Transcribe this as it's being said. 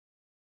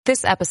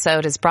This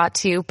episode is brought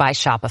to you by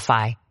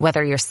Shopify.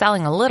 Whether you're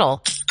selling a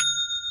little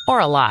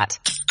or a lot,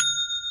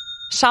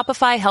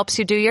 Shopify helps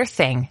you do your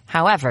thing,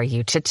 however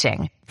you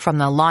cha-ching. From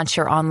the launch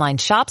your online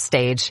shop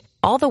stage,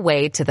 all the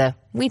way to the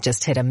we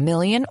just hit 1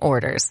 million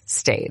orders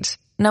stage.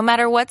 No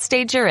matter what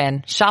stage you're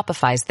in,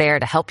 Shopify's there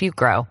to help you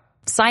grow.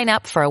 Sign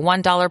up for a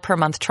 $1 per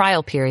month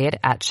trial period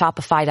at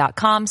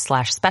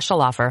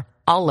shopify.com/special offer,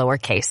 all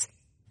lowercase.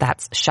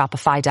 That's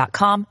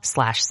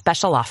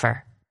shopify.com/special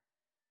offer.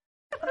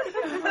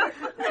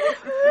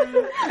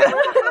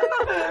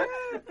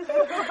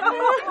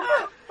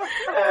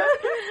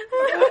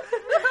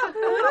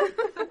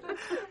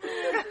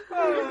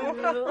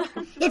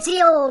 It's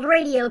the Old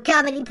Radio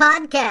Comedy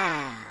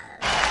Podcast.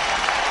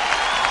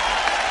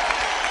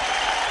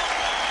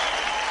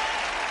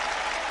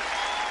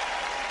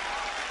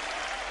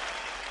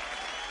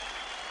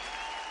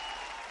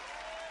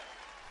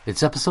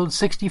 It's episode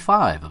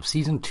 65 of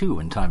Season 2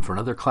 and time for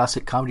another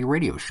classic comedy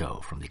radio show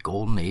from the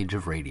golden age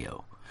of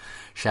radio.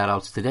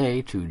 Shoutouts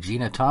today to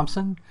Gina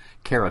Thompson,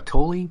 Cara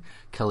Tolley,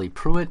 Kelly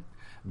Pruitt,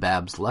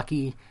 Babs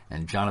Lucky,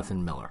 and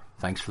Jonathan Miller.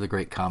 Thanks for the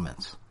great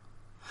comments.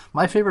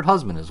 My Favorite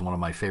Husband is one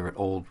of my favorite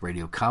old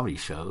radio comedy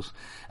shows,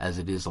 as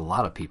it is a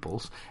lot of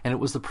people's, and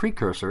it was the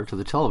precursor to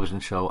the television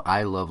show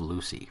I Love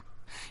Lucy.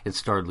 It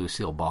starred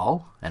Lucille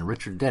Ball and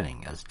Richard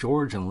Denning as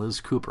George and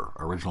Liz Cooper,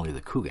 originally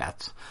the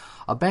Cougats,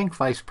 a bank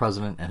vice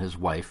president and his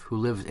wife who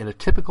lived in a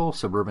typical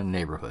suburban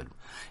neighborhood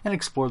and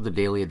explored the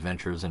daily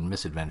adventures and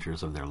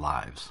misadventures of their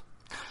lives.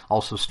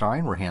 Also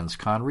starring were Hans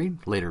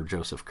Conried, later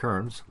Joseph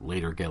Kearns,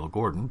 later Gale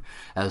Gordon,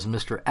 as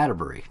Mr.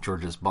 Atterbury,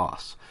 George's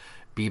boss,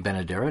 Bea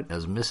Benaderet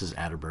as Mrs.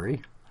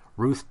 Atterbury,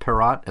 Ruth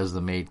Perrott as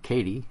the maid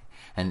Katie,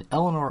 and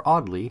Eleanor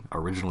Audley,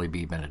 originally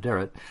Bea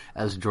Benaderet,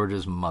 as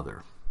George's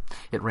mother.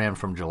 It ran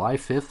from July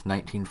 5th,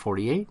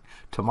 1948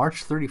 to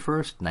March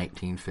 31st,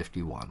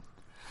 1951.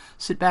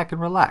 Sit back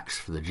and relax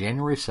for the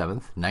January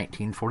 7th,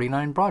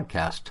 1949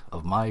 broadcast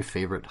of My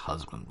Favorite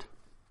Husband.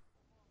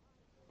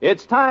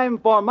 It's time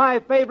for My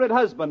Favorite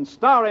Husband,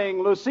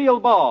 starring Lucille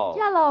Ball.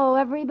 Hello,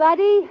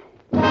 everybody.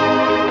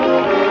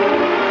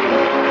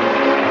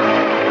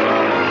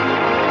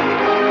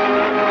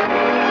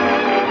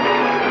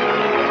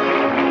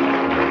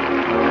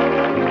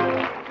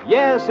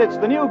 Yes, it's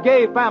the new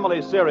Gay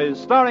Family series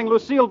starring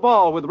Lucille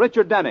Ball with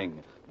Richard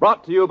Denning,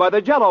 brought to you by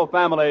the Jell-O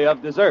family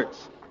of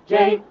desserts.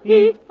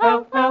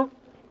 J-E-L-L.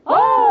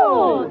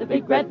 Oh, the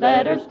big red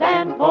letters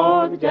stand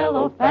for the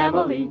Jell-O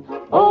family.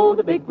 Oh,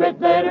 the big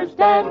red letters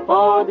stand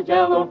for the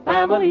Jell-O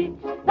family.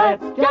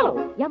 That's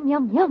Jell-O. Yum,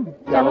 yum, yum.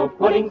 Jell-O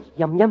puddings.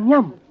 Yum, yum,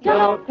 yum.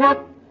 Jell-O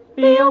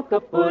tapioca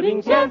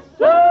puddings. Yes,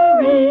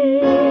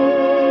 sirree.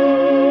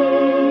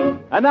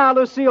 And now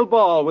Lucille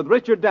Ball with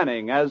Richard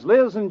Denning as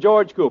Liz and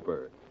George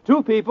Cooper,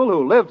 two people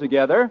who live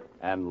together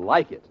and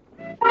like it.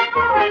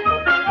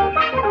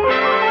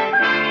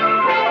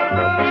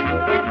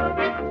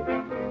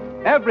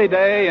 Every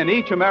day in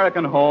each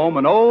American home,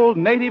 an old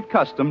native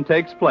custom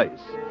takes place.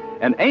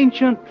 An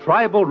ancient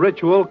tribal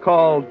ritual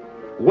called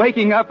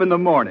waking up in the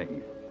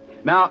morning.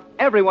 Now,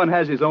 everyone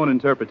has his own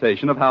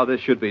interpretation of how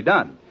this should be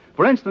done.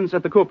 For instance,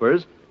 at the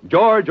Coopers,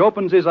 George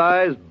opens his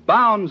eyes,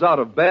 bounds out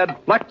of bed,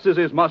 flexes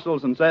his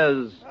muscles, and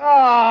says, "Oh,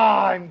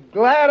 I'm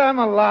glad I'm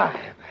alive."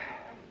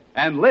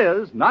 And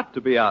Liz, not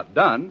to be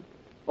outdone,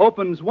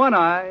 opens one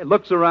eye,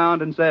 looks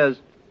around, and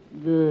says,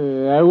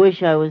 I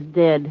wish I was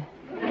dead.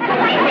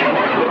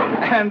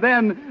 And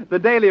then the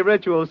daily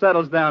ritual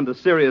settles down to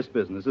serious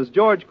business as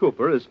George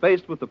Cooper is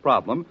faced with the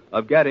problem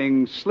of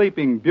getting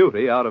Sleeping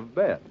Beauty out of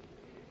bed.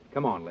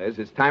 Come on, Liz.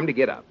 It's time to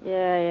get up.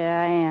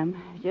 Yeah, I am.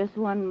 Just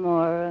one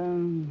more.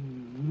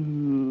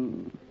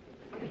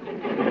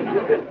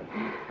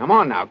 Come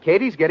on now.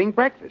 Katie's getting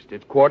breakfast.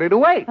 It's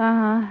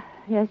 7:45.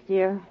 Yes,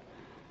 dear.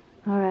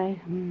 All right.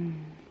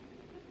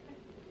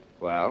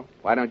 Well,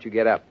 why don't you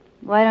get up?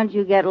 Why don't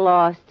you get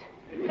lost?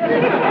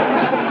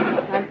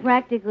 I'm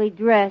practically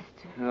dressed.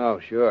 Oh,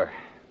 sure.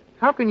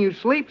 How can you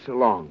sleep so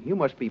long? You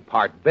must be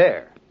part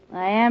bear.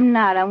 I am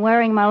not. I'm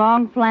wearing my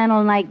long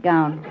flannel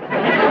nightgown.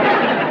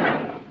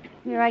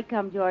 Here I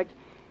come, George.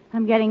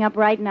 I'm getting up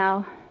right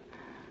now.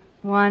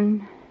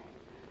 1,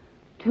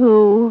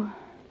 2.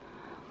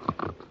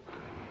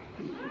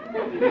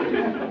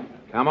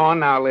 Come on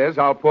now, Liz.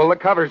 I'll pull the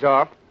covers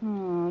off.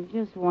 Oh,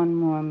 just one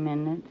more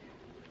minute.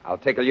 I'll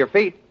tickle your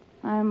feet.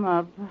 I'm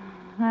up.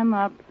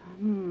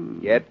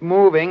 Get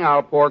moving.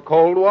 I'll pour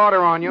cold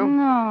water on you.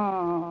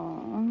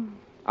 No.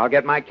 I'll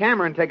get my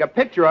camera and take a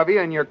picture of you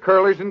and your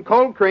curlers and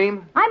cold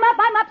cream. I'm up,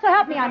 so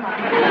help me, I'm up.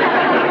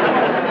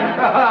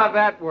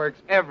 That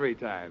works every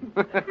time.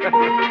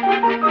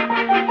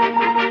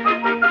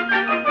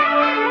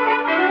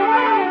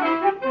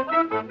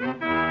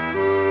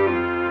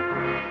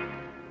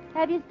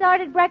 Have you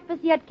started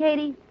breakfast yet,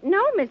 Katie?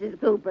 No, Mrs.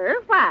 Cooper.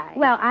 Why?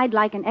 Well, I'd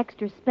like an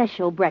extra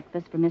special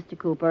breakfast for Mr.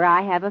 Cooper.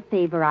 I have a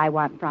favor I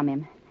want from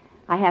him.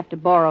 I have to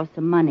borrow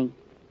some money.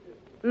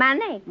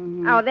 Money?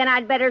 Mm-hmm. Oh, then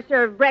I'd better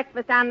serve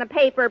breakfast on the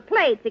paper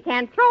plates. You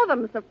can't throw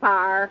them so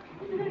far.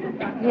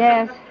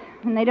 Yes,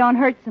 and they don't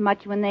hurt so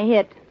much when they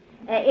hit.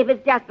 If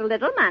it's just a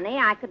little money,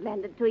 I could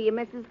lend it to you,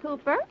 Mrs.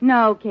 Cooper.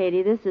 No,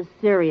 Katie, this is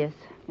serious.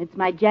 It's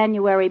my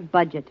January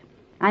budget.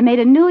 I made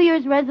a New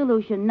Year's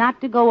resolution not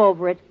to go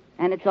over it,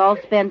 and it's all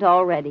spent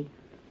already.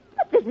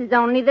 But this is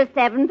only the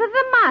 7th of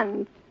the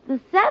month. The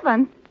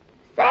 7th?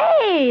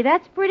 Say,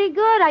 that's pretty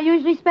good. I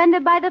usually spend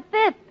it by the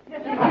 5th.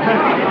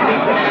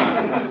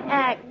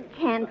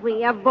 Can't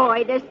we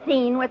avoid a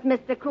scene with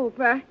Mr.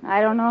 Cooper?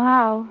 I don't know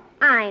how.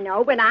 I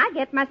know. When I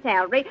get my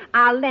salary,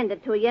 I'll lend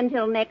it to you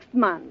until next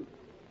month.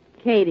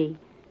 Katie,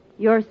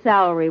 your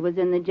salary was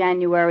in the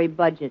January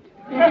budget.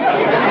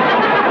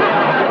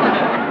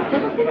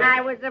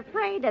 I was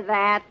afraid of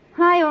that.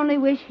 I only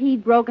wish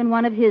he'd broken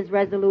one of his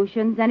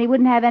resolutions, and he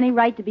wouldn't have any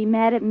right to be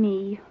mad at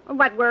me.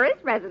 What were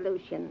his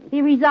resolutions?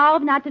 He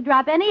resolved not to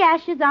drop any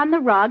ashes on the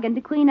rug and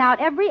to clean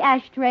out every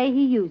ashtray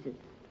he uses.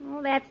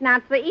 Well, that's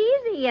not so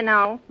easy, you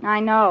know. I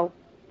know.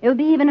 It would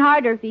be even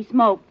harder if he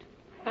smoked.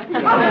 I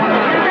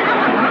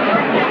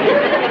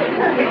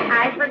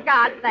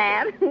forgot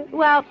that.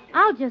 Well,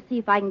 I'll just see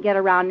if I can get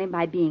around him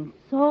by being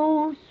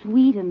so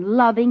sweet and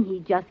loving he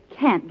just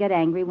can't get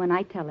angry when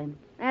I tell him.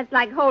 That's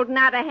like holding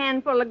out a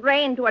handful of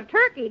grain to a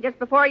turkey just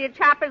before you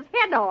chop his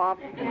head off.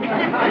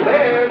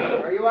 Liz,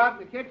 are you out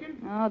in the kitchen?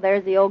 Oh,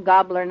 there's the old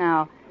gobbler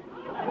now.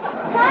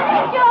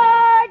 Honey,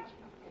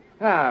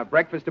 George!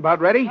 Breakfast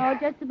about ready? Oh,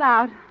 just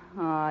about.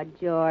 Oh,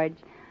 George,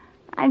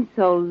 I'm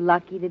so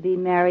lucky to be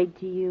married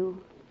to you.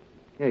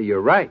 Yeah,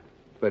 you're right.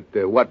 But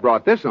what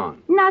brought this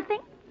on? Nothing.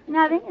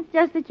 It's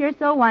just that you're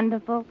so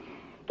wonderful.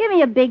 Give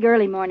me a big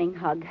early morning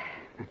hug.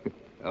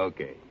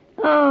 Okay.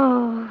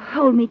 Oh,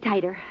 hold me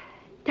tighter.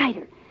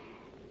 Tighter.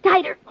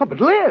 Oh, but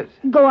Liz!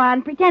 Go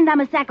on, pretend I'm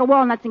a sack of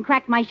walnuts and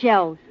crack my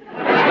shells.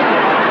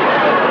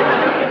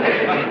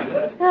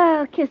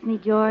 Oh, kiss me,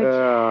 George.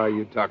 Oh,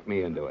 you talked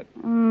me into it.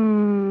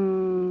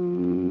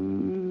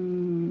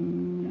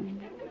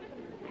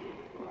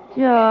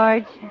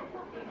 George,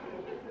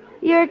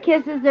 your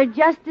kisses are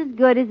just as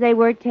good as they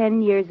were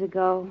 10 years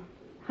ago.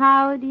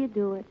 How do you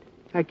do it?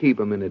 I keep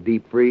them in a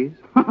deep freeze.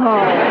 How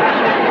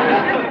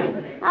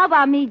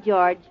about me,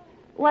 George?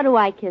 What do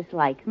I kiss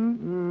like,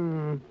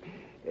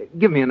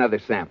 Give me another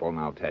sample and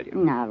I'll tell you.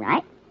 All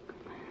right.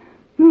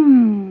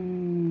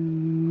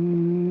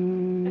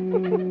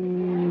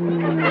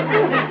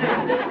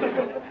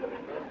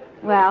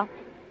 Well,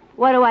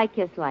 what do I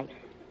kiss like?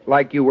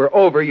 Like you were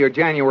over your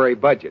January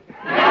budget.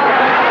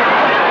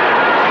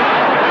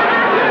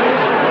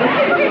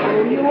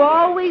 You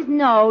always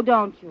know,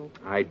 don't you?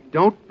 I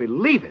don't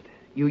believe it.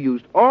 You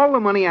used all the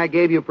money I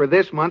gave you for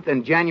this month,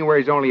 and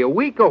January's only a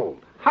week old.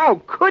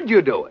 How could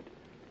you do it?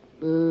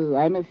 Ooh,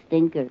 I'm a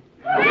stinker.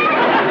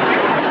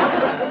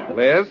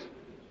 Liz?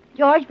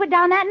 George, put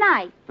down that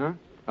knife. Huh?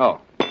 Oh.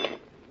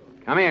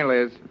 Come here,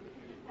 Liz.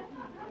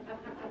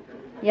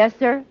 Yes,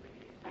 sir?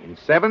 In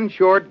 7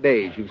 short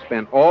days, you've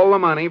spent all the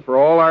money for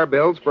all our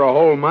bills for a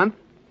whole month?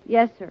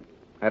 Yes, sir.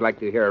 I'd like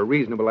to hear a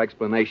reasonable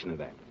explanation of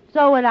that.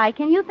 So would I.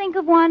 Can you think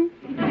of one?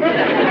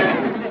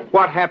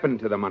 What happened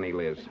to the money,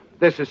 Liz?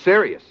 This is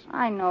serious.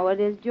 I know it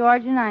is,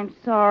 George, and I'm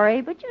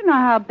sorry, but you know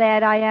how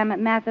bad I am at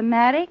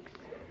mathematics.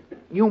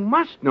 You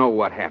must know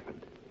what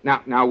happened.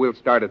 Now we'll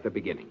start at the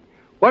beginning.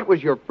 What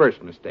was your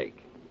first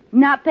mistake?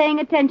 Not paying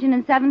attention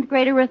in 7th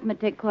grade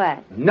arithmetic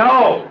class.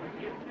 No!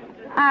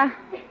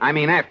 I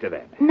mean after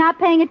that. Not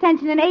paying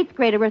attention in 8th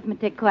grade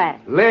arithmetic class.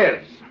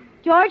 Liz!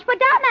 George, put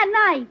down that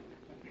knife.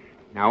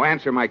 Now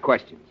answer my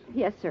questions.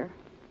 Yes, sir.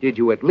 Did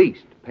you at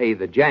least pay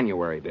the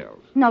January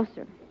bills? No,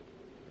 sir.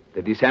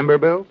 The December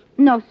bills?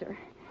 No, sir.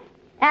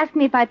 Ask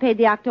me if I paid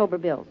the October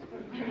bills.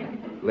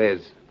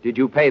 Liz, did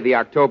you pay the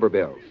October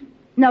bills?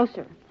 No,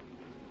 sir.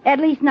 At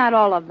least not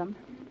all of them.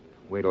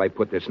 Wait till I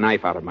put this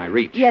knife out of my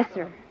reach. Yes,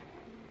 sir.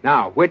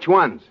 Now, which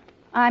ones?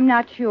 I'm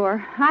not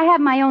sure. I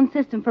have my own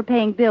system for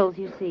paying bills,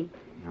 you see.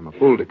 I'm a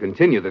fool to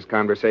continue this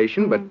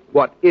conversation, but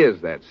what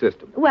is that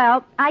system?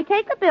 Well, I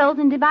take the bills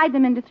and divide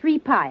them into 3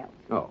 piles.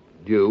 Oh,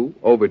 due,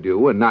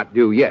 overdue, and not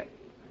due yet.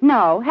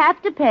 No,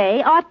 have to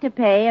pay, ought to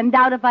pay, and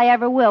doubt if I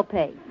ever will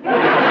pay.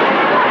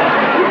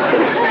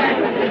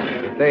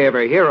 If they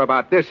ever hear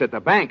about this at the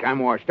bank, I'm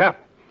washed up.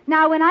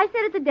 Now, when I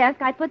sit at the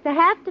desk, I put the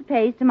have to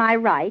pays to my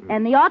right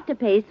and the ought to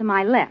pays to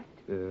my left.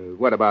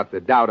 What about the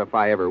doubt if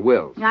I ever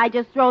will? I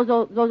just throw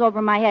those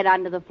over my head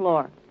onto the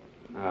floor.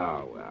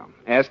 Oh, well.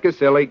 Ask a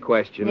silly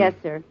question. Yes,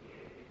 sir.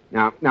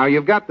 Now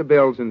you've got the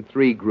bills in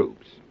 3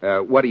 groups.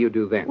 What do you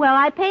do then? Well,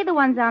 I pay the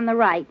ones on the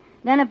right.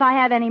 Then if I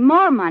have any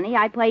more money,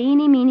 I play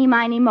eeny, meeny,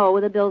 miny, mo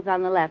with the bills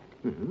on the left.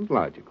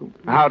 Logical.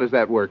 How does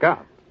that work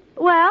out?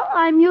 Well,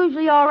 I'm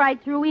usually all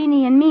right through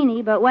eeny and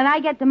meeny, but when I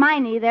get to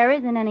miny, there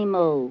isn't any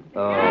mo.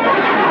 Oh.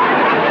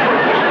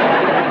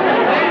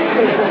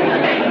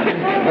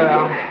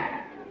 Well,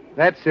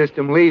 that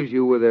system leaves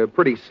you with a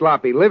pretty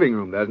sloppy living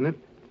room, doesn't it?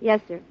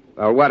 Yes, sir.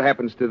 Well, what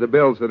happens to the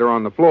bills that are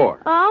on the floor?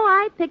 Oh,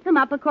 I pick them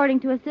up according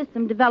to a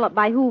system developed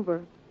by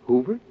Hoover.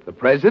 Hoover? The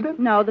president?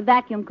 No, the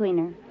vacuum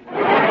cleaner.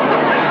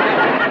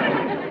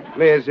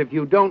 Liz, if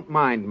you don't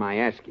mind my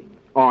asking,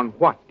 on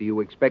what do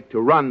you expect to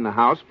run the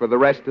house for the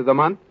rest of the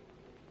month?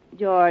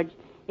 George,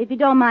 if you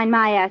don't mind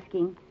my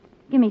asking,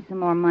 Give me some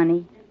more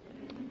money.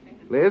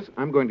 Liz,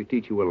 I'm going to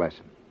teach you a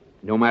lesson.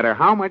 No matter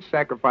how much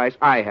sacrifice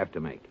I have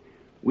to make,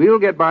 we'll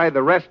get by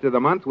the rest of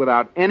the month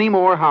without any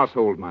more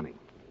household money.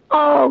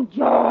 Oh,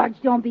 George,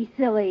 don't be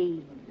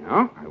silly.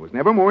 No, I was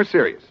never more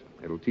serious.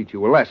 It'll teach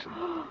you a lesson.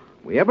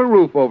 We have a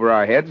roof over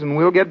our heads, and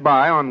we'll get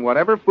by on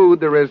whatever food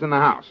there is in the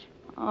house.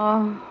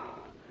 Oh,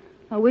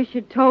 I wish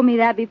you'd told me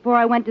that before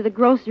I went to the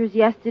grocer's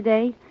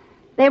yesterday.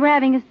 They were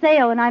having a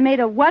sale, and I made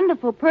a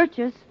wonderful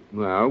purchase.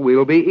 Well,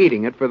 we'll be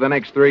eating it for the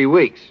next 3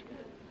 weeks.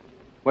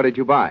 What did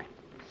you buy?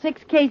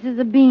 6 cases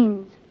of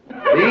beans.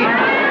 Beans?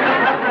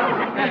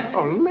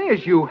 Oh,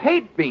 Liz, you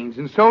hate beans,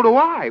 and so do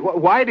I.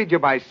 Why did you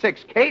buy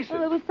 6 cases?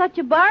 Well, it was such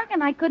a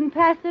bargain, I couldn't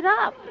pass it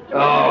up.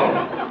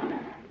 Oh.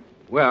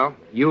 Well,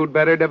 you'd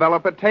better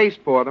develop a taste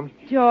for them.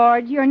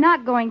 George, you're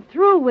not going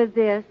through with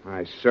this.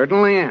 I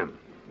certainly am.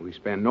 We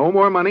spend no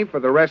more money for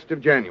the rest of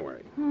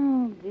January.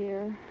 Oh,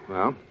 dear.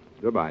 Well,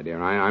 goodbye,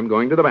 dear. I'm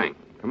going to the bank.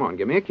 Come on,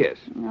 give me a kiss.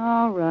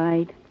 All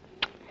right.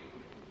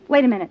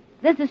 Wait a minute.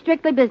 This is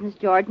strictly business,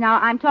 George. Now,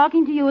 I'm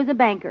talking to you as a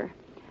banker.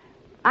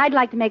 I'd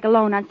like to make a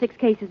loan on 6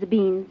 cases of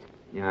beans.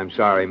 Yeah, I'm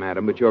sorry,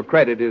 madam, but your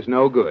credit is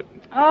no good.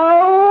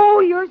 Oh,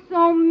 you're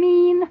so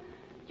mean.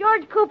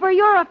 George Cooper,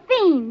 you're a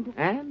fiend.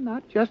 And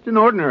not just an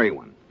ordinary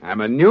one.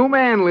 I'm a new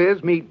man,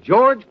 Liz. Meet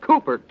George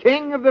Cooper,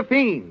 king of the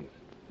fiends.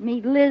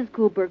 Meet Liz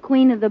Cooper,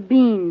 queen of the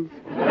beans.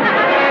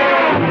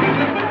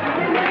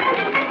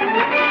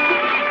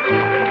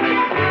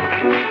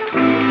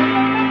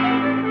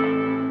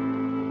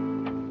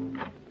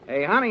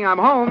 Hey, honey, I'm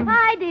home.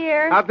 Hi,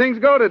 dear. How'd things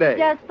go today?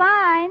 Just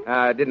fine.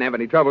 Didn't have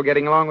any trouble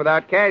getting along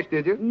without cash,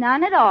 did you?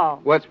 None at all.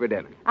 What's for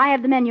dinner? I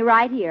have the menu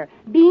right here.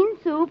 Bean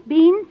soup,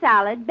 bean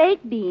salad,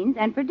 baked beans,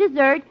 and for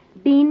dessert,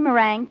 bean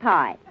meringue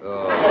pie.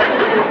 Oh.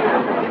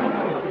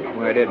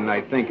 Why didn't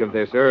I think of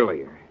this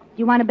earlier? Do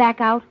you want to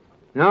back out?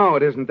 No,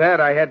 it isn't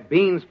that. I had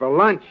beans for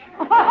lunch.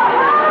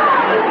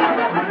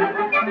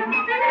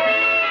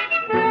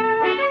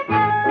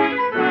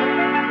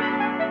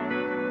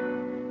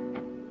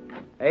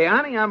 Hey,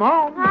 honey, I'm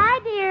home. Hi,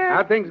 dear.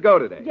 How'd things go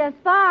today? Just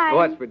fine.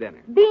 What's for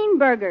dinner? Bean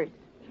burgers.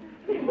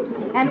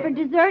 And for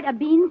dessert, a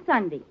bean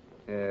sundae.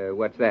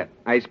 What's that?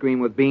 Ice cream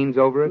with beans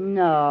over it?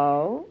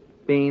 No.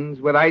 Beans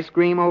with ice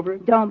cream over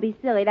it? Don't be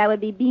silly. That would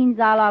be beans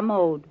a la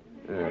mode.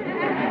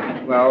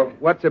 Well,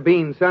 what's a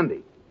bean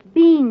sundae?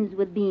 Beans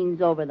with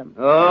beans over them.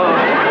 Oh.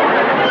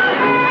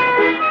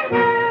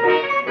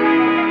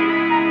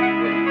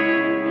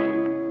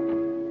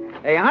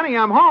 Hey, honey,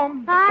 I'm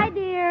home. Hi,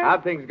 dear.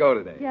 How'd things go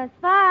today? Just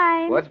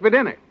fine. What's for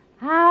dinner?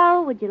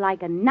 How would you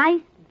like a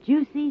nice,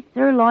 juicy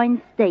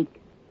sirloin steak?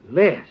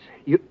 Liz,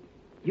 you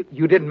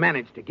didn't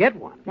manage to get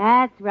one.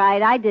 That's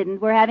right. I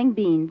didn't. We're having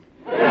beans.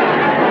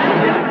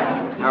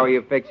 How are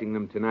you fixing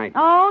them tonight?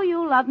 Oh,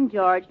 you love them,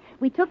 George.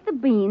 We took the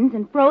beans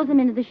and froze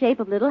them into the shape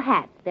of little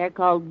hats. They're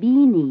called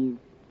beanies.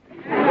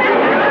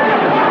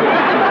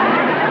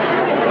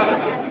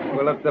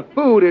 Well, if the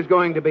food is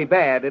going to be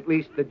bad, at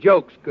least the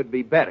jokes could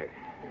be better.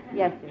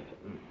 Yes, sir.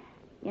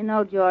 You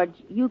know, George,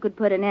 you could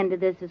put an end to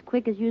this as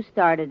quick as you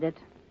started it.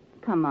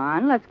 Come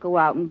on, let's go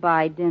out and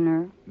buy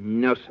dinner.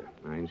 No, sir.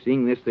 I'm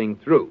seeing this thing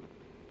through.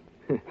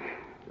 As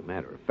a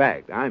matter of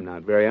fact, I'm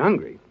not very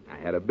hungry. I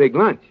had a big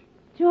lunch.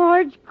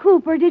 George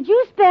Cooper, did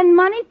you spend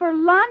money for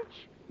lunch?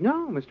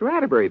 No, Mr.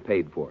 Atterbury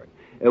paid for it.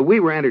 We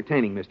were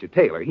entertaining Mr.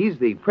 Taylor. He's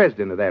the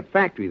president of that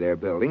factory they're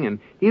building, and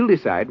he'll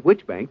decide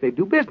which bank they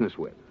do business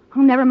with.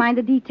 Oh, never mind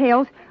the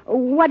details.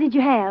 What did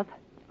you have?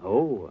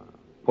 Oh,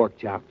 pork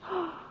chops.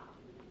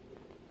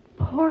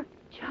 Pork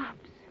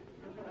chops.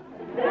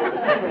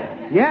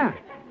 Yeah.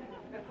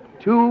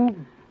 2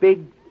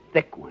 big,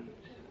 thick ones.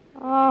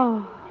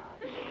 Oh.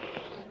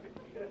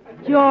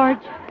 George,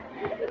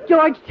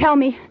 tell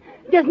me,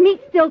 does meat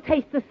still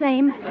taste the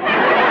same?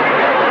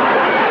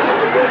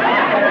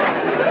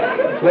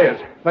 Liz,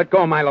 let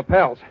go of my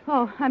lapels.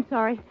 Oh, I'm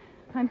sorry.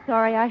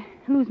 I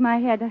lose my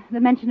head. The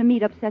mention of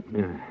meat upsets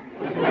me.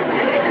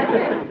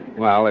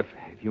 Well, if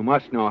you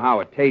must know how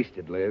it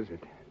tasted, Liz,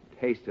 it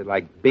tasted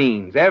like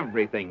beans.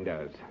 Everything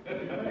does.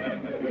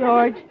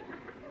 George,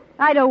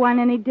 I don't want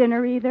any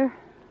dinner either.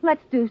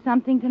 Let's do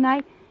something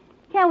tonight.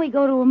 Can't we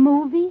go to a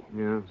movie?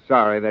 Yeah,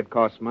 sorry, that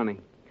costs money.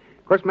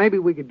 Of course, maybe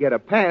we could get a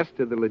pass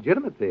to the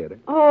legitimate theater.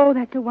 Oh,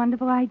 that's a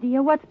wonderful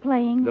idea. What's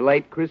playing? The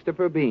late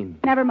Christopher Bean.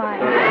 Never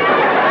mind.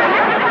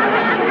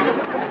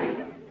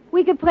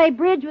 We could play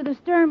bridge with the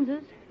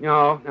Sturmses.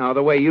 No,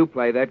 the way you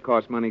play, that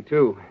costs money,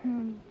 too.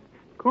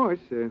 Of course,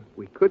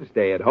 we could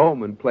stay at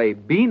home and play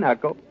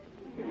B-Knuckle.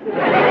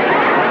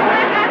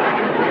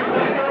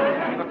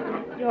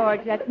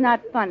 George, that's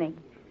not funny.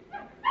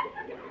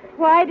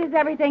 Why does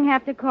everything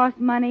have to cost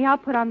money? I'll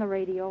put on the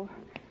radio.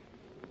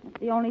 It's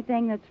the only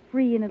thing that's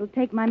free, and it'll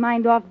take my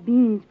mind off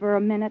beans for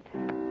a minute.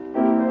 Turn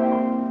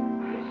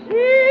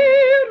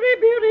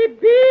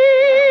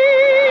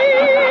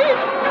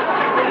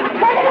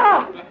it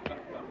off!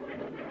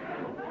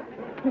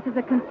 This is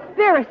a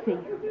conspiracy.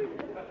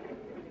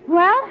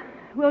 Well,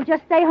 we'll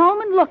just stay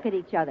home and look at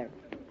each other.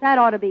 That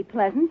ought to be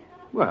pleasant.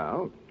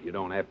 Well, you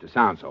don't have to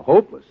sound so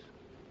hopeless.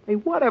 Hey,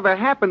 whatever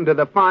happened to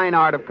the fine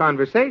art of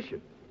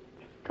conversation?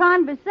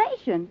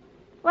 Conversation?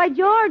 Why,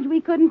 George,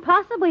 we couldn't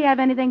possibly have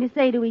anything to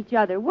say to each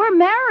other. We're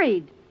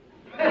married.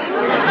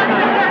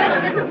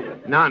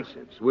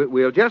 Nonsense.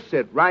 We'll just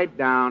sit right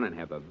down and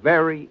have a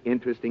very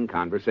interesting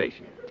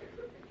conversation.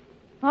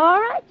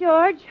 All right,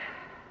 George.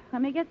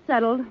 Let me get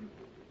settled.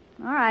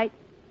 All right.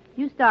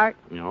 You start.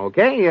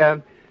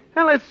 Okay.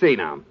 Now, let's see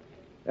now.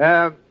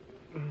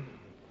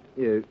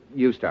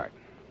 You start.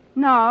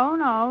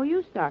 No,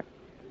 you start.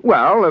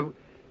 Well,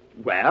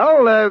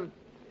 That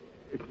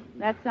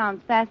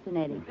sounds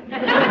fascinating.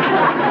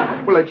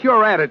 well, it's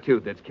your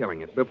attitude that's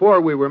killing it. Before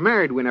we were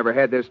married, we never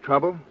had this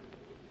trouble.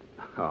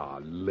 Oh,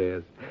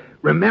 Liz,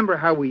 remember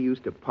how we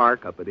used to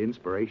park up at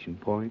Inspiration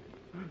Point?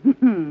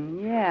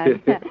 Yeah.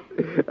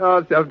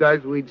 Oh,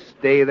 sometimes we'd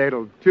stay there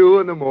till 2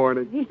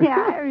 a.m.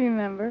 Yeah, I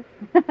remember.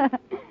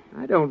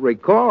 I don't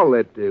recall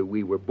that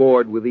we were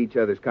bored with each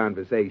other's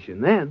conversation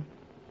then.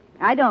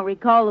 I don't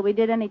recall that we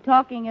did any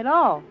talking at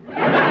all.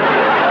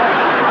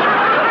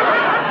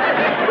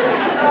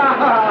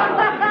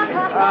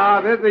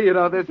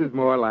 This is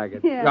more like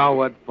it. Yeah. Oh,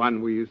 what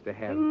fun we used to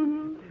have.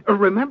 Mm-hmm.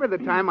 Remember the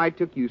time I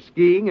took you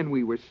skiing and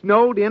we were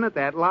snowed in at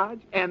that lodge?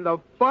 And the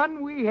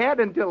fun we had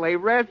until they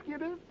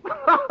rescued us?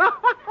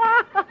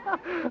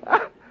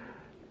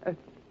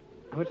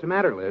 What's the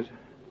matter, Liz?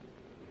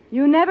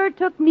 You never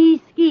took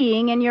me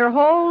skiing in your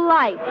whole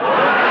life.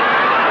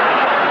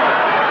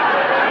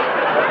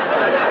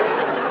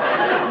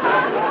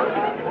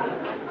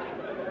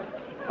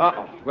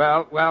 Uh-oh.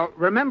 Well,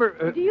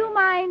 remember... Do you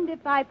mind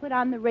if I put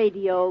on the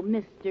radio,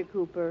 Mr.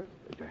 Cooper?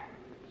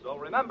 So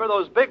remember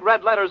those big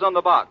red letters on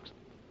the box.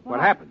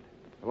 What happened?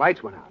 The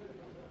lights went out.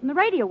 And the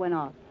radio went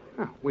off.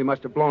 Oh, we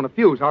must have blown a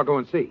fuse. I'll go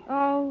and see.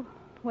 Oh,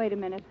 wait a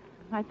minute.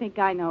 I think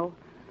I know.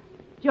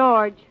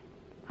 George,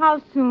 how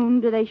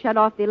soon do they shut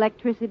off the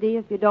electricity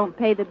if you don't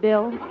pay the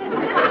bill?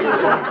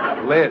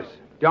 Liz,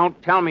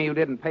 don't tell me you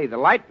didn't pay the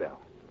light bill.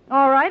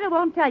 All right, I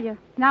won't tell you.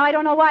 Now I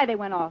don't know why they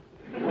went off.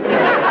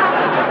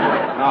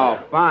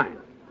 Oh, fine.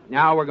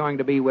 Now we're going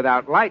to be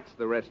without lights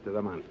the rest of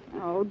the month.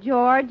 Oh,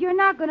 George, you're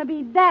not going to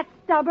be that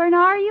stubborn,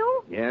 are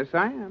you? Yes,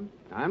 I am.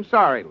 I'm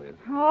sorry, Liz.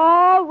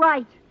 All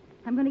right.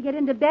 I'm going to get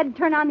into bed,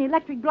 turn on the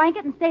electric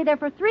blanket, and stay there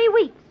for 3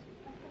 weeks.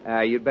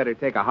 You'd better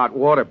take a hot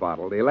water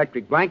bottle. The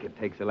electric blanket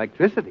takes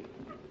electricity.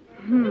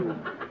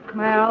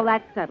 Well,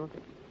 that settles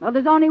it. Well,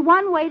 there's only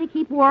one way to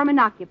keep warm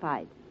and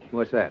occupied.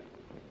 What's that?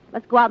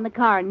 Let's go out in the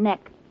car and neck.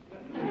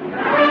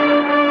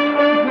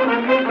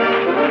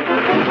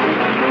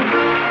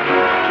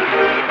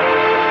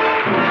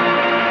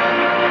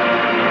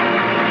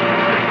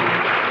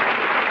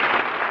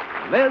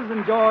 Liz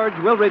and George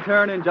will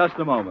return in just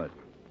a moment.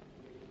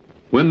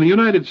 When the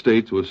United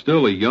States was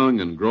still a young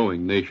and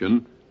growing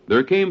nation,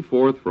 there came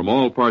forth from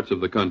all parts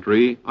of the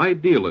country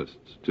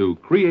idealists to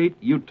create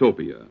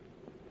utopia.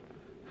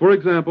 For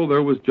example,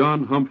 there was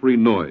John Humphrey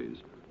Noyes,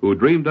 who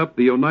dreamed up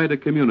the Oneida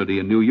Community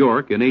in New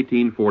York in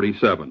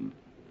 1847.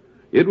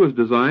 It was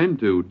designed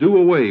to do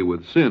away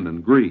with sin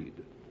and greed.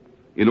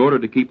 In order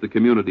to keep the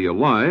community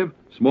alive,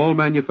 small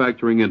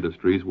manufacturing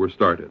industries were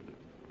started.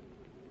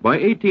 By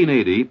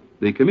 1880,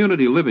 the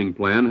community living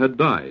plan had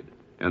died,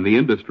 and the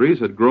industries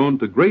had grown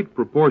to great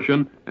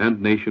proportion and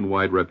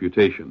nationwide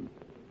reputation.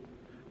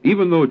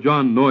 Even though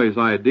John Noyes'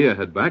 idea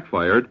had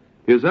backfired,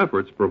 his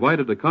efforts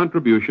provided a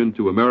contribution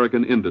to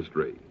American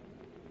industry.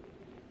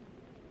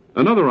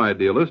 Another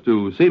idealist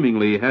who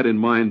seemingly had in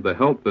mind the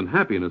health and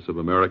happiness of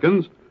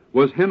Americans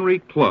was Henry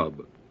Clubb.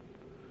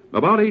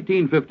 About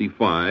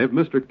 1855,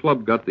 Mr.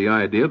 Clubb got the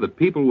idea that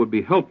people would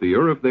be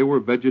healthier if they were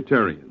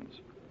vegetarians.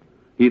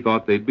 He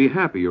thought they'd be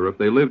happier if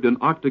they lived in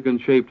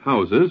octagon-shaped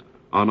houses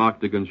on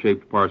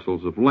octagon-shaped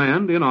parcels of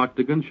land in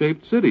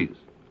octagon-shaped cities.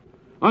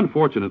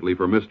 Unfortunately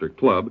for Mr.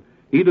 Clubb,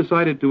 he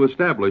decided to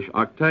establish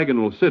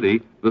Octagonal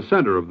City, the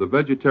center of the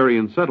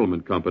Vegetarian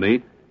Settlement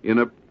Company, in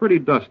a pretty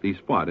dusty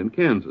spot in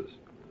Kansas.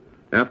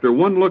 After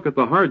one look at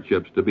the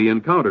hardships to be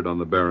encountered on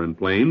the barren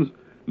plains,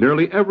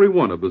 nearly every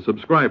one of the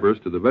subscribers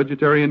to the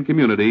vegetarian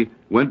community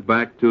went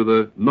back to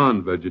the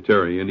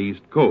non-vegetarian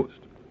East Coast.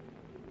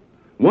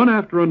 One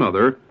after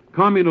another,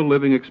 communal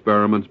living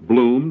experiments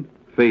bloomed,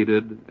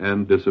 faded,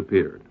 and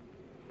disappeared.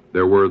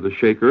 There were the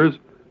Shakers,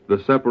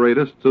 the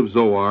Separatists of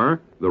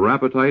Zoar, the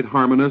Rapetite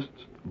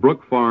Harmonists,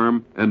 Brook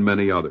Farm, and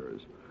many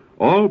others,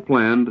 all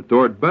planned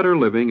toward better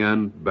living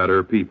and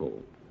better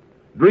people.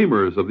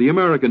 Dreamers of the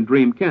American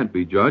dream can't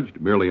be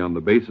judged merely on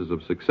the basis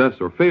of success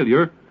or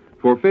failure,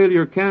 for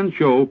failure can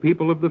show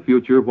people of the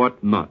future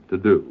what not to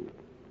do.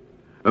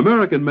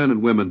 American men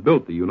and women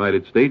built the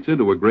United States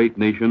into a great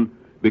nation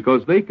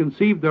because they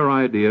conceived their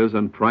ideas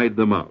and tried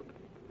them out.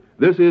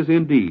 This is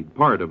indeed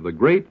part of the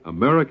great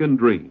American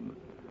dream,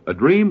 a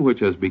dream which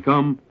has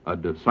become a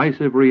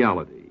decisive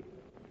reality.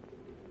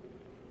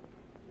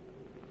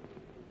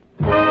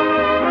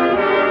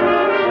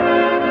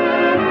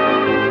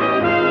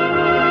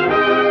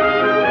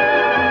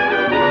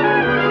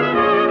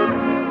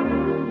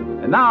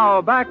 And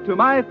now, back to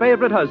My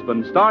Favorite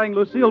Husband, starring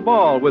Lucille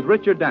Ball with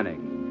Richard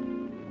Denning.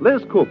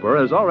 Liz Cooper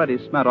has already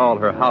spent all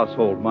her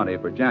household money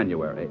for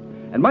January,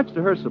 and much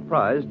to her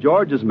surprise,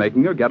 George is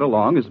making her get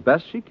along as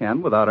best she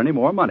can without any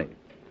more money.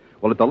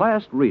 Well, at the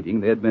last reading,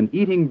 they had been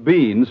eating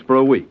beans for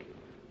a week,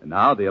 and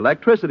now the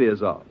electricity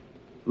is off.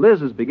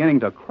 Liz is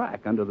beginning to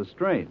crack under the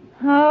strain.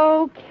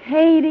 Oh,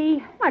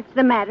 Katie. What's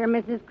the matter,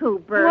 Mrs.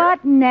 Cooper?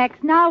 What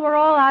next? Now we're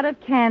all out of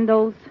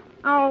candles.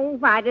 Oh,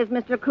 why does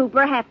Mr.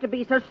 Cooper have to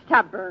be so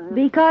stubborn?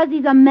 Because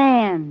he's a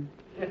man.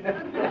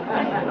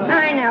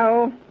 I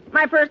know.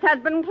 My first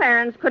husband,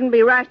 Clarence, couldn't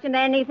be rushed into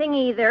anything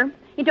either.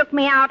 He took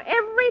me out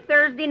every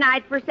Thursday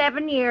night for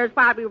 7 years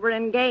while we were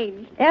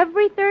engaged.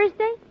 Every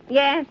Thursday?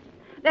 Yes.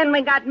 Then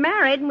we got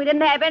married, and we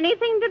didn't have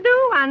anything to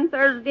do on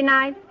Thursday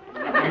night.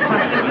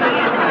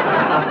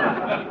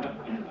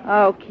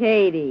 Oh,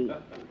 Katie.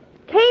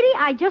 Katie,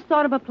 I just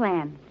thought of a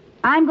plan.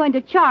 I'm going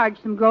to charge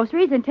some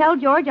groceries and tell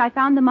George I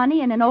found the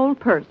money in an old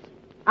purse.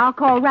 I'll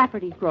call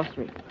Rafferty's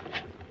Grocery.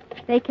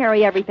 They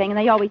carry everything, and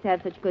they always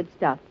have such good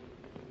stuff.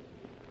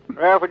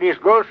 Rafferty's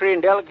Grocery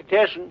and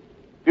Delicatessen.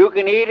 You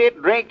can eat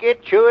it, drink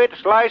it, chew it,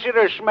 slice it,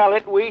 or smell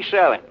it. We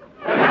sell it.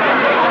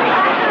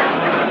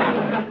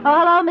 Oh,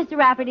 hello, Mr.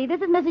 Rafferty.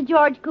 This is Mrs.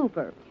 George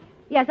Cooper.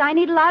 Yes, I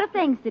need a lot of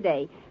things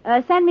today.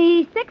 Send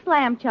me 6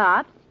 lamb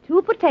chops,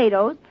 2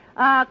 potatoes,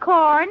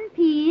 corn,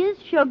 peas,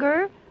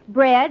 sugar,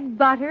 bread,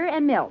 butter,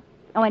 and milk.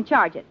 Oh, and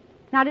charge it.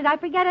 Now, did I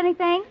forget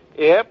anything?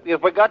 Yep, you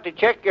forgot to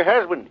check your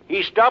husband.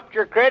 He stopped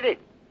your credit.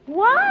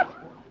 What?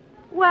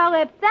 Well,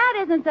 if that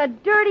isn't the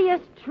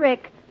dirtiest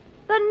trick,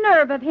 the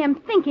nerve of him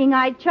thinking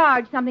I'd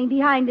charge something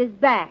behind his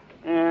back.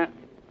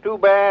 Too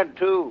bad,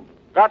 too.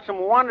 Got some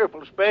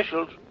wonderful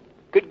specials.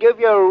 Could give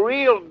you a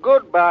real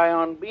good buy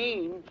on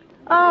beans.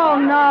 Oh,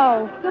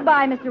 no.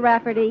 Goodbye, Mr.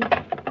 Rafferty.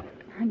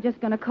 I'm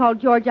just going to call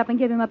George up and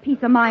give him a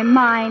piece of my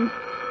mind.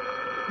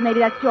 Maybe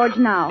that's George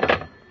now.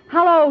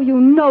 Hello, you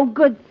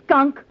no-good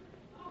skunk.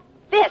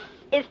 This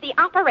is the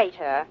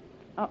operator.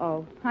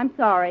 Uh-oh. I'm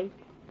sorry.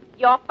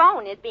 Your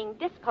phone is being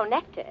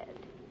disconnected.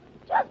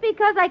 Just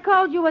because I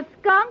called you a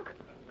skunk?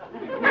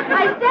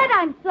 I said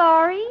I'm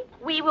sorry.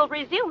 We will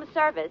resume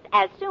service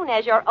as soon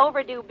as your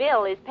overdue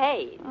bill is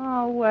paid.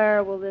 Oh,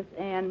 where will this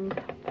end?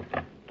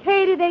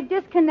 Katie, they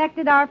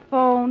disconnected our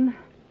phone.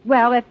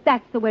 Well, if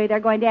that's the way they're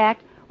going to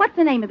act, what's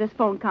the name of this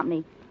phone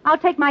company? I'll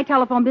take my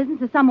telephone business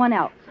to someone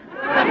else.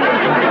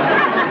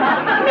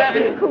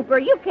 Mrs. Cooper,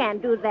 you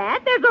can't do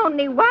that. There's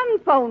only one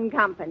phone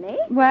company.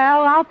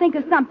 Well, I'll think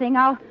of something.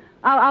 I'll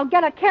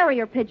get a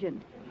carrier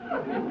pigeon.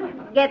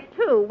 Get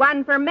 2,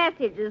 one for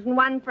messages and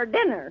one for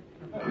dinner.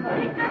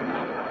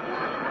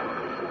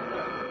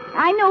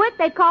 I knew it.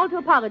 They called to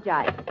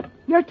apologize.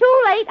 You're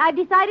too late. I've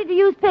decided to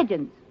use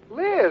pigeons.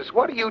 Liz,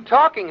 what are you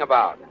talking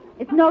about?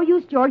 It's no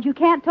use, George. You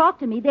can't talk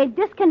to me. They've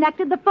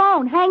disconnected the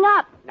phone. Hang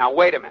up. Now,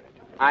 wait a minute.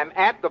 I'm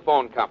at the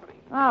phone company.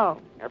 Oh.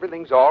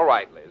 Everything's all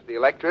right, Liz. The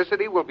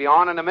electricity will be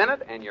on in a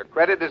minute, and your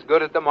credit is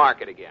good at the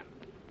market again.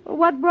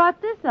 What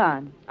brought this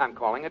on? I'm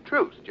calling a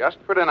truce just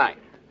for tonight.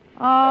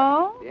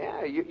 Oh?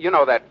 Yeah, you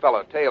know that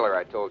fellow Taylor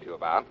I told you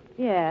about?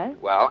 Yes.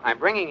 Well, I'm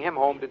bringing him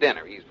home to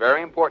dinner. He's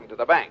very important to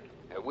the bank.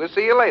 We'll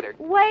see you later.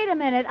 Wait a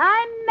minute.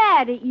 I'm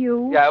mad at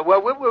you. Yeah,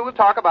 well, we'll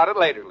talk about it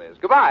later, Liz.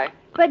 Goodbye.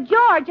 But,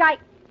 George,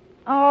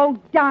 Oh,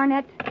 darn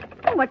it.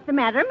 What's the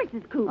matter,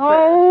 Mrs. Cooper?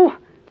 Oh,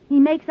 he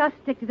makes us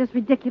stick to this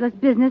ridiculous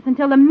business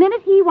until the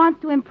minute he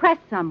wants to impress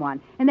someone,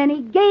 and then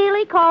he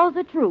gaily calls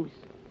a truce.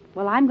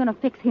 Well, I'm going to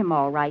fix him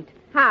all right.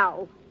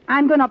 How?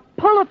 I'm going to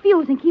pull a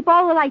fuse and keep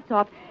all the lights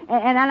off,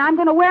 and I'm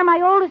going to wear my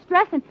oldest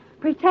dress and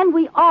pretend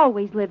we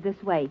always live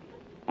this way.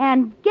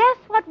 And guess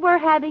what we're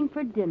having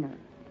for dinner?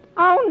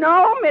 Oh,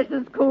 no,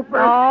 Mrs. Cooper.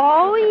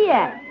 Oh,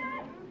 yes.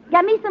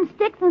 Get me some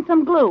sticks and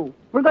some glue.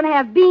 We're going to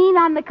have bean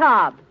on the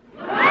cob.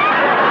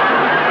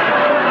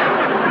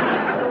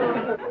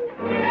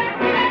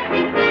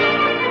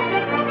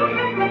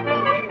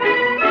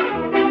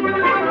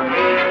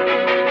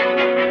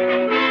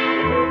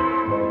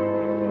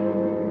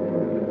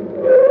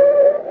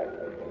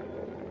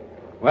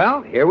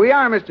 Well, here we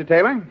are, Mr.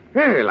 Taylor.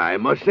 Well, I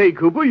must say,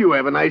 Cooper, you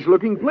have a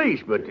nice-looking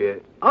place, but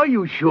are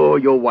you sure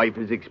your wife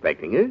is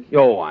expecting us?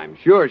 Oh, I'm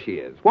sure she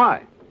is.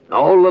 Why?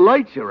 All the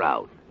lights are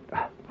out.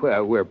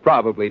 Well, we're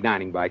probably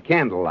dining by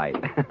candlelight.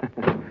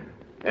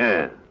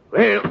 Yeah.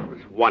 Well,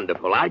 it's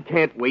wonderful. I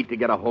can't wait to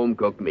get a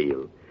home-cooked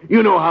meal.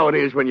 You know how it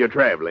is when you're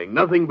traveling.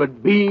 Nothing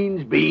but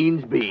beans,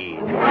 beans,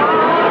 beans.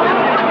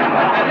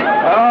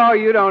 Oh,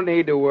 you don't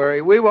need to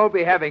worry. We won't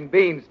be having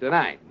beans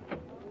tonight.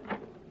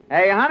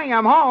 Hey, honey,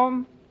 I'm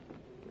home.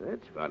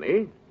 That's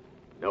funny.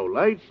 No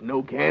lights,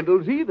 no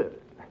candles either.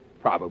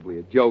 Probably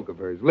a joke of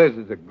hers. Liz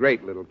is a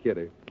great little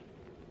kidder.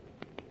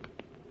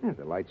 Yeah,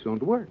 the lights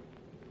don't work.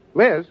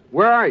 Liz,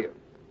 where are you?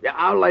 Yeah,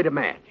 I'll light a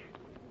match.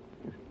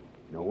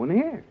 No one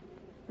here.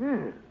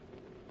 Yeah.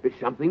 There's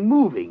something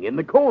moving in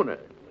the corner.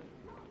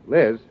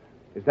 Liz,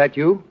 is that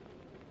you?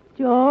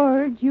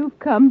 George, you've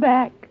come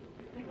back.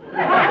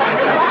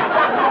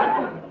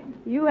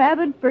 You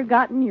haven't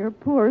forgotten your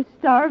poor,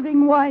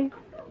 starving wife.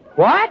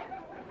 What?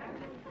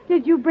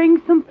 Did you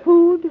bring some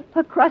food?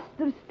 A crust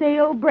of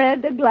stale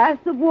bread, a glass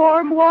of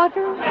warm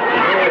water?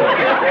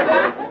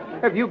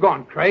 Have you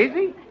gone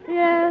crazy?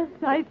 Yes,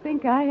 I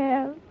think I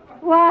have.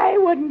 Why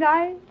wouldn't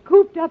I?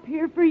 Cooped up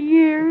here for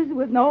years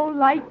with no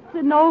lights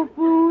and no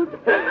food.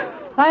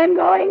 I'm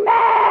going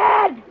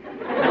mad!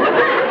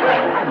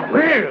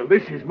 Well,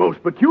 this is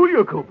most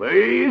peculiar, Cooper.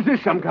 Is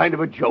this some kind of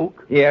a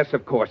joke? Yes,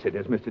 of course it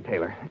is, Mr.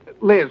 Taylor.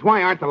 Liz,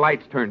 why aren't the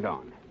lights turned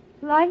on?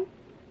 Lights?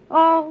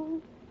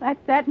 Oh,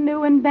 that's that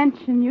new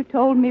invention you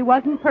told me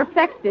wasn't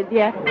perfected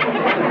yet.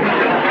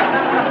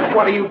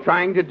 What are you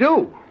trying to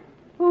do?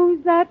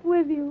 Who's that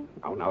with you?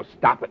 Oh, now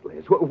stop it,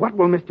 Liz. What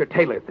will Mr.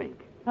 Taylor think?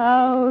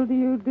 How do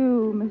you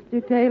do,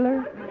 Mr.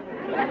 Taylor?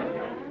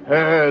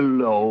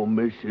 Hello,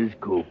 Mrs.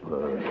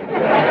 Cooper.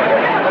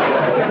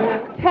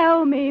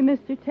 Tell me,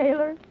 Mr.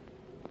 Taylor,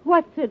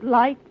 what's it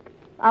like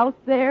out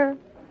there?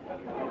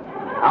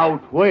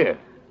 Out where?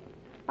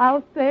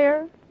 Out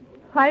there.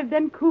 I've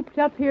been cooped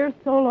up here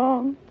so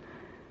long.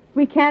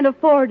 We can't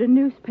afford a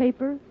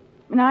newspaper,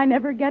 and I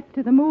never get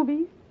to the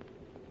movies.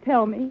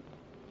 Tell me,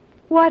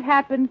 what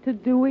happened to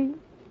Dewey?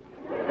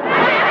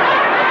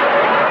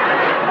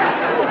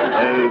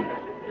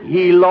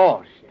 He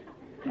lost.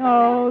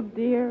 Oh,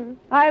 dear.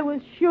 I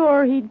was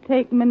sure he'd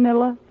take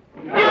Manila.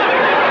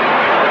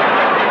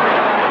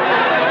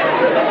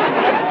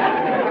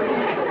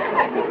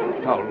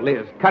 Oh,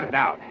 Liz, cut it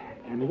out.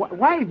 And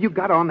why have you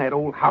got on that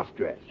old house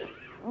dress?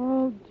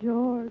 Oh,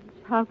 George,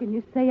 how can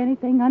you say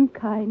anything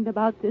unkind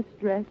about this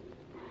dress?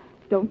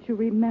 Don't you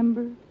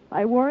remember?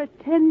 I wore it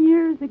 10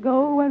 years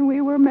ago when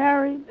we were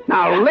married.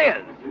 Now,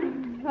 Liz!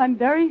 I'm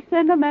very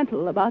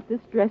sentimental about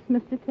this dress,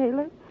 Mr.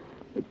 Taylor.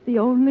 It's the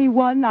only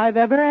one I've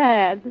ever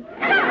had.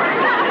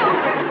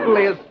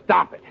 Liz,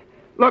 stop it.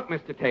 Look,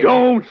 Mr. Taylor.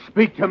 Don't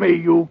speak to me,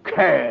 you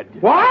cad.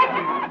 What?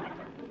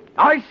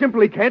 I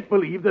simply can't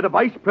believe that a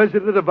vice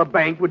president of a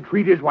bank would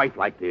treat his wife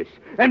like this.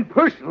 And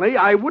personally,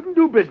 I wouldn't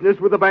do business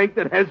with a bank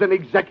that has an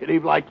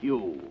executive like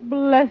you.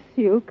 Bless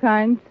you,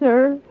 kind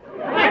sir.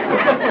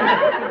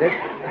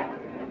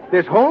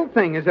 This whole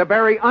thing is a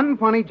very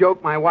unfunny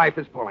joke my wife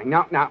is pulling.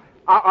 Now,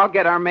 I'll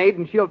get our maid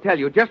and she'll tell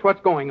you just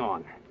what's going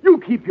on. You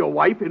keep your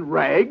wife in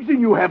rags and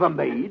you have a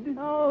maid?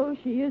 Oh,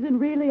 she isn't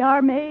really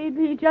our maid.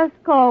 He just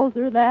calls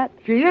her that.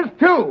 She is,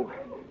 too.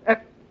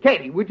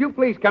 Katie, would you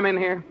please come in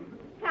here?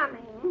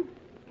 Coming.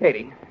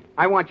 Katie,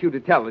 I want you to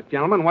tell this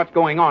gentleman what's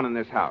going on in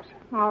this house.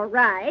 All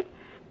right.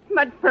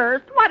 But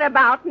first, what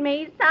about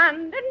me,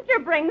 son? Didn't you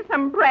bring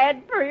some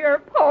bread for your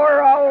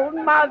poor old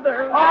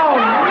mother? Oh,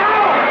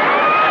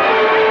 no!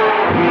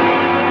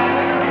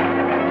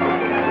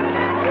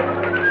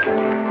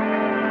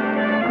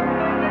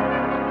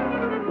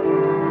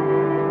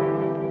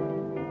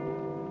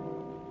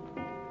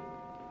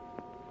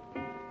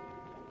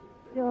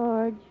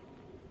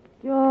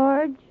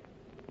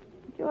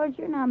 George,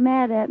 you're not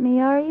mad at me,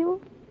 are you?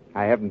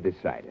 I haven't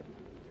decided.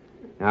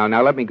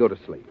 Now let me go to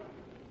sleep.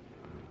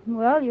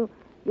 Well, you'll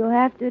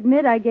have to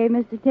admit I gave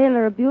Mr.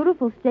 Taylor a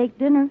beautiful steak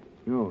dinner.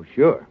 Oh,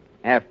 sure.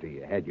 After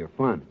you had your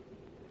fun.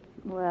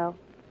 Well,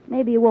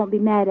 maybe you won't be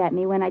mad at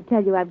me when I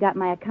tell you I've got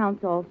my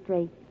accounts all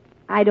straight.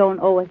 I don't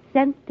owe a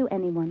cent to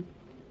anyone.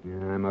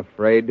 I'm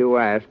afraid to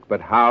ask, but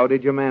how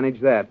did you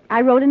manage that?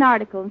 I wrote an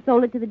article and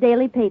sold it to the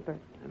daily paper.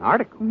 An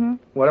article? Mm-hmm.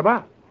 What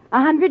about?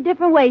 100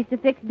 different ways to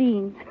fix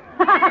beans.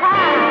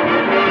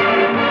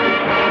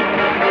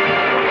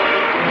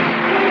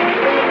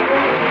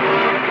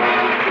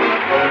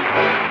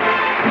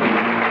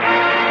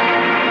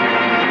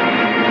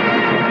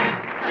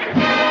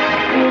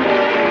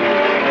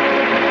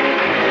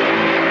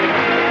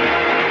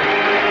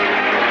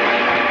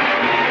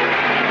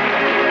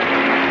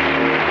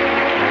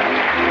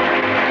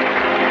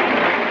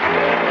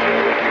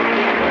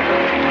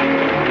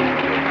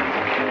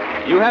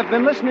 You have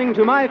been listening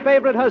to My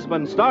Favorite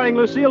Husband, starring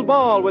Lucille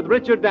Ball with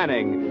Richard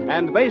Denning,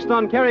 and based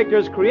on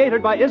characters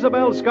created by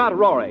Isabel Scott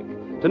Rorick.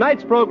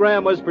 Tonight's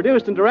program was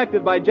produced and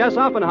directed by Jess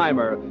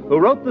Oppenheimer, who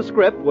wrote the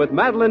script with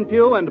Madeline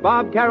Pugh and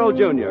Bob Carroll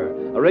Jr.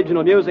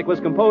 Original music was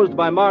composed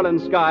by Marlon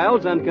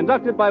Skiles and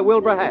conducted by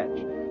Wilbur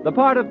Hatch. The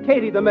part of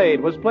Katie the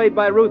Maid was played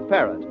by Ruth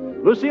Parrott.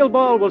 Lucille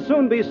Ball will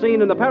soon be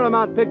seen in the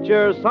Paramount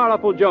picture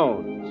Sorrowful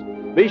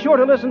Jones. Be sure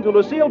to listen to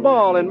Lucille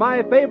Ball in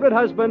My Favorite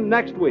Husband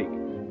next week.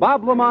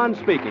 Bob Lamont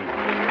speaking.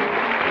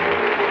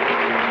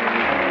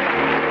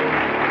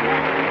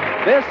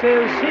 This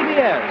is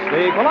CBS,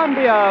 the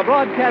Columbia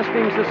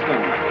Broadcasting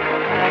System.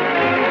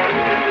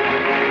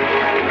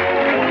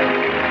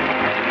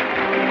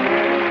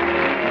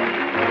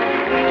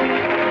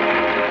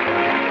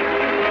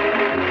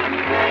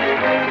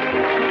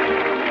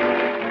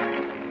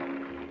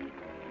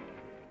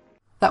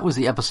 That was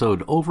the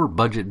episode Over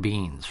Budget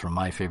Beans from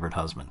My Favorite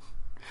Husband.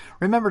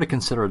 Remember to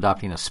consider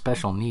adopting a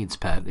special needs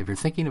pet if you're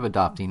thinking of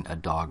adopting a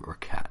dog or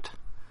cat.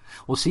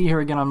 We'll see you here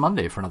again on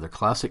Monday for another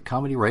classic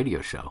comedy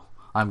radio show.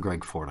 I'm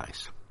Greg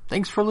Fordyce.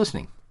 Thanks for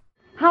listening.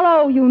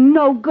 Hello, you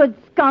no-good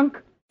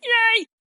skunk. Yay!